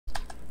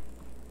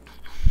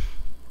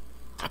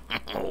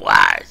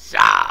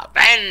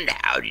friend.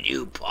 How do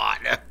you,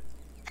 partner?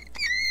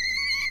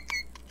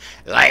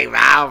 Like my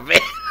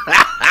outfit?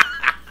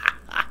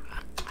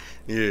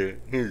 Yeah,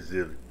 he's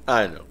silly.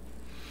 I know.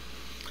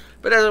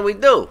 But that's what we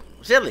do.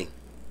 Silly.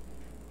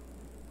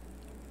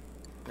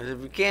 Because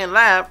if you can't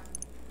laugh,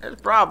 that's a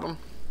problem.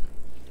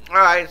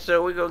 Alright,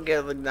 so we're going to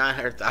get like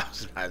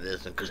 900,000 out of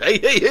this one. Because,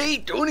 hey,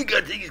 Tony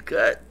got to take his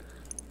cut.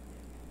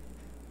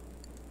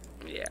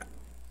 Yeah.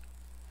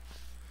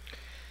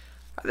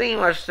 I think he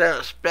must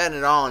spend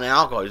it all on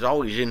alcohol. He's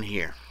always in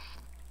here.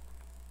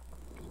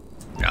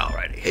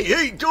 Alrighty.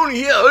 Hey,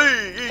 Tony, yeah,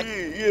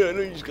 yeah, I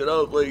know you just got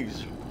out of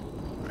place.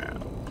 Oh,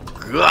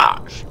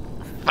 gosh.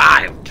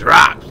 5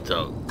 drops,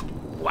 though.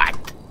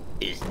 What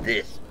is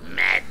this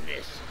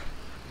madness?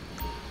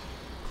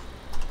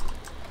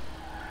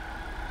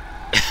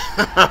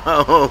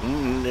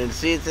 And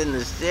see, it's in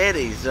the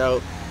city,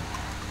 so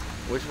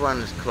which one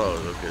is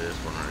closed? Look at this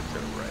one right to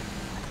the right.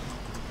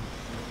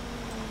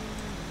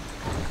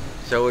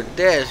 So with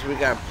this, we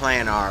gotta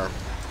plan our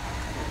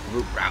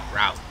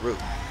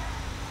route.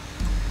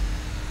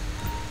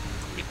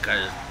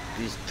 Because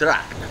these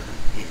trucks,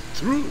 it's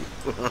true,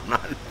 will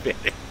not fit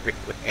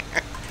everywhere.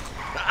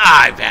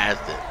 I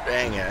passed it.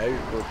 Dang it, I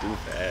just go too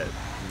fast.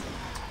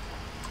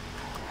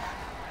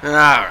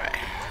 Alright,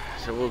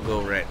 so we'll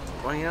go right.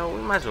 Well, you know,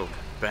 we might as well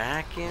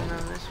back in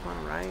on this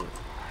one, right?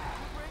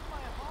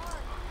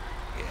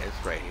 Yeah,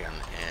 it's right here on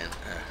the end.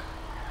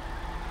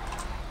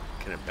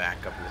 Can it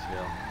back up this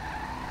hill?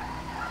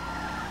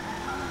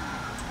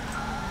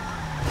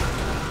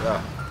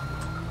 Oh,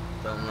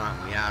 don't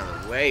knock me out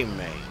of the way,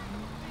 mate.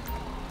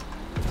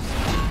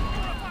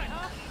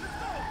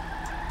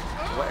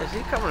 What, is he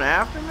coming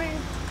after me?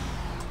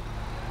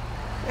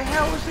 The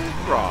hell was his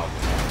problem?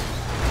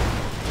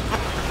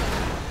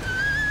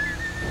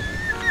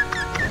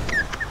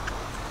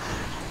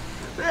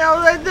 What the hell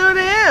did I do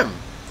to him?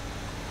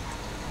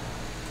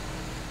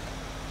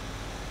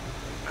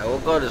 I will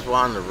go this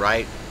one on the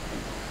right.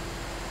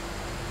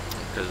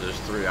 Because there's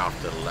 3 off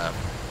to the left.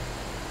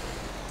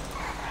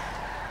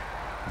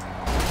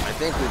 I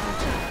think we can...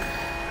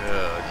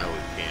 no, we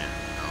can't.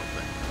 I don't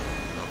think.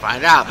 We'll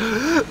find out.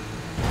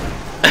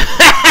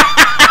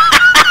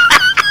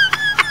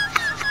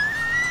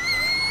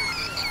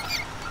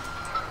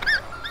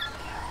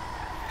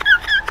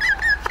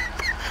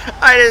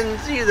 I didn't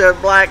see the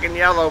black and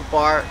yellow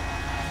part.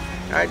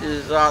 I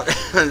just saw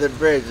the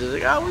bridge. I was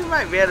like, oh, we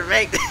might be able to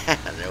make that.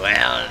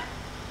 Well,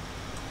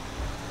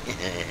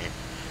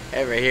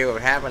 ever hear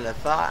what happened to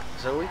thought?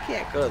 So we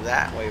can't go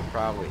that way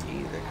probably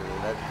either,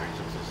 because that bridge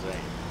looks the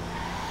same.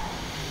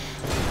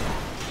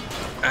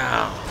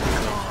 Oh,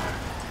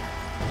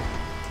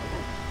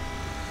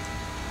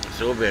 God.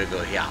 So we'll be able to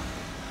go here.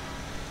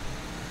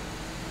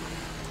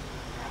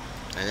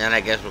 And then I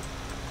guess we'll,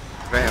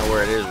 depending on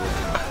where it is,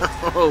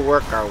 we'll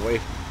work our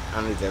way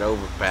underneath that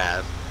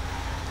overpass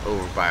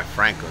over by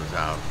Franklin's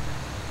house.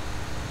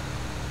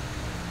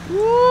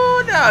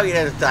 Woo, doggy,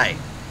 that's tight.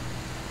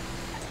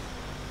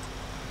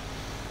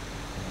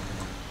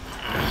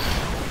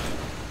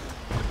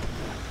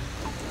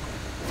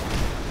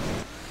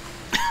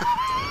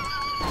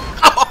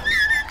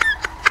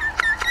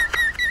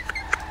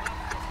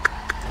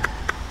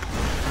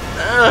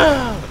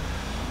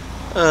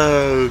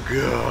 Oh,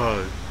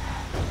 God.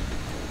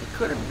 It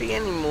couldn't be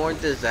any more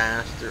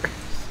disastrous.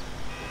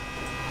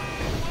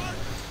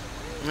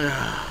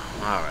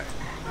 Alright,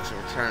 so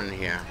we're turning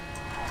here.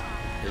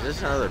 Is this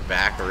another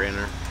back or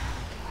inner?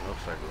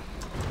 Looks like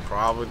we're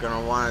probably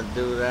gonna want to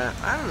do that.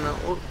 I don't know.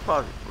 We'll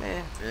probably,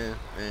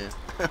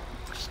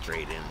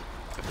 straight in.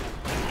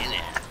 In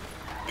it.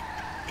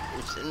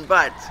 Hips and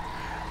butts.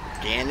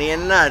 Candy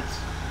and nuts.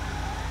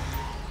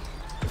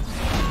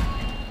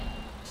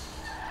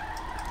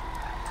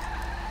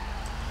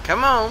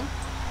 Come on.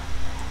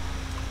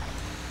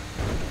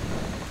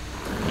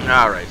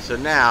 Alright, so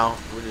now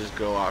we'll just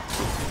go off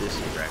to this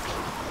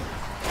direction.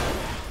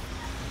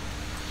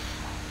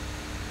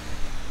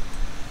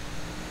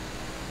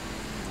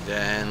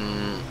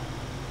 Then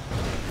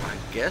I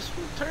guess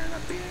we'll turn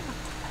up here.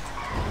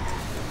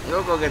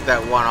 We'll go get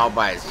that one all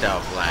by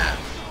itself last.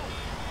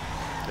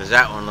 Because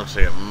that one looks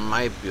like it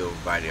might be over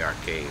by the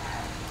arcade.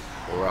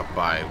 Or up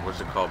by, what's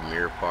it called,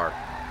 Mirror Park.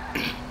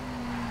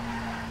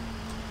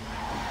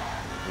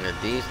 And then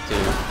these two,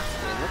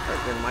 they look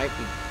like they might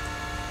be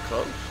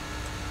close.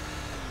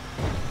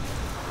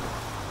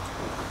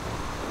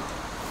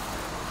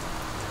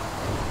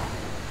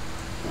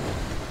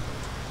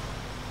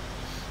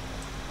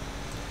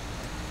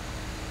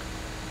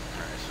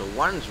 Alright, so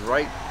one's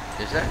right,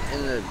 is that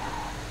in the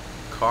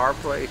car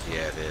place?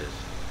 Yeah, it is.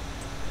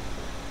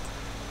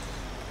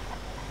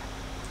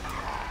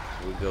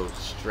 So we go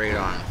straight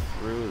on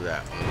through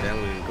that one, then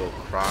we can go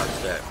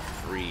across that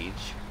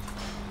bridge.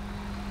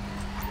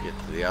 Get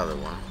to the other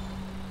one.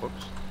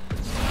 Whoops.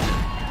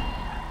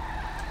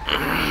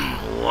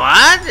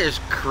 What? There's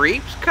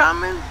creeps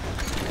coming?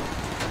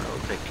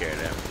 I'll take care of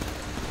them.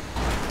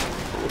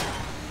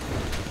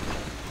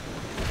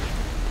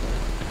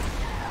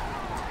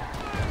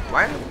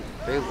 Why do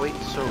they wait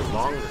so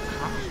long to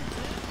come?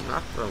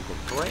 Not that I'm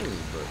complaining,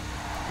 but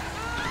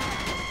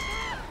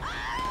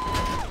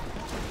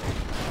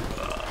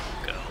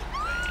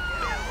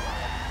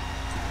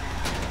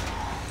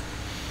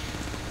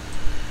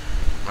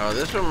Oh,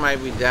 this one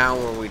might be down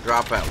where we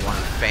drop that one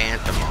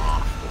Phantom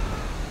off.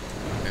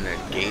 In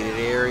that gated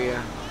area.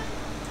 I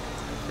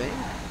think.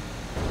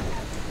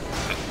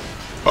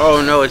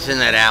 Oh no, it's in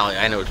that alley.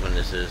 I know which one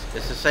this is.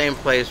 It's the same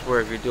place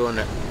where if you're doing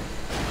that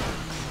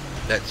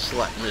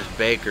slut Miss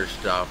Baker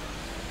stuff,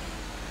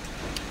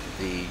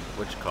 the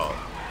what you call it,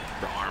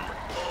 the armor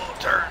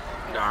turn,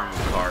 the armored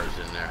cars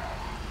in there.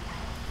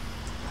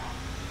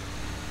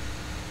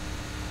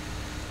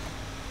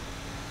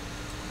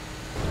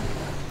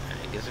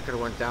 I guess I could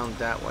have went down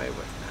that way,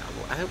 but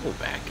no, I think we'll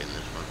back in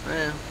this one.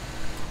 Yeah.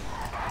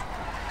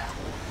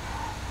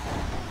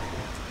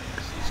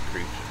 These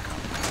creeps are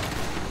coming.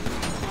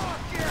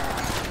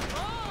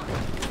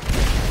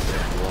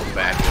 Going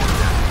back in.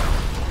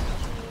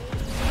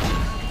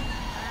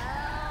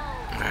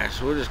 Alright,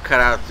 so we'll just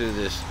cut out through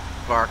this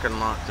parking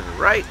lot to the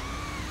right.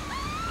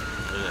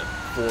 There's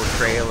 4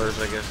 trailers,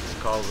 I guess it's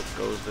called, that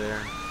goes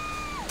there.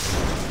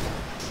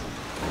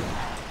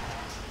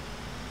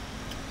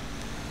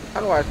 I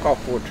don't know why it's called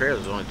 4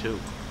 trailers, there's only 2.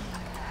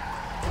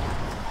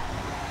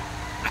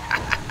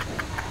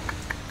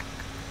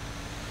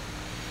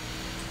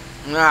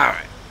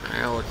 Alright,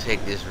 now we'll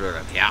take this road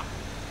up. Yeah.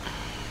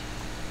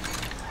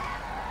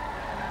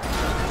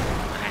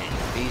 Dang,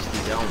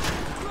 beastie don't.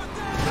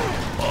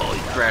 Oh,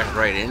 he crashed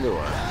right into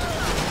us.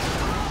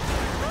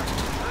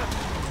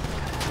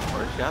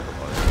 Where's the other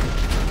one?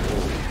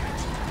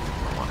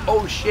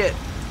 Oh shit.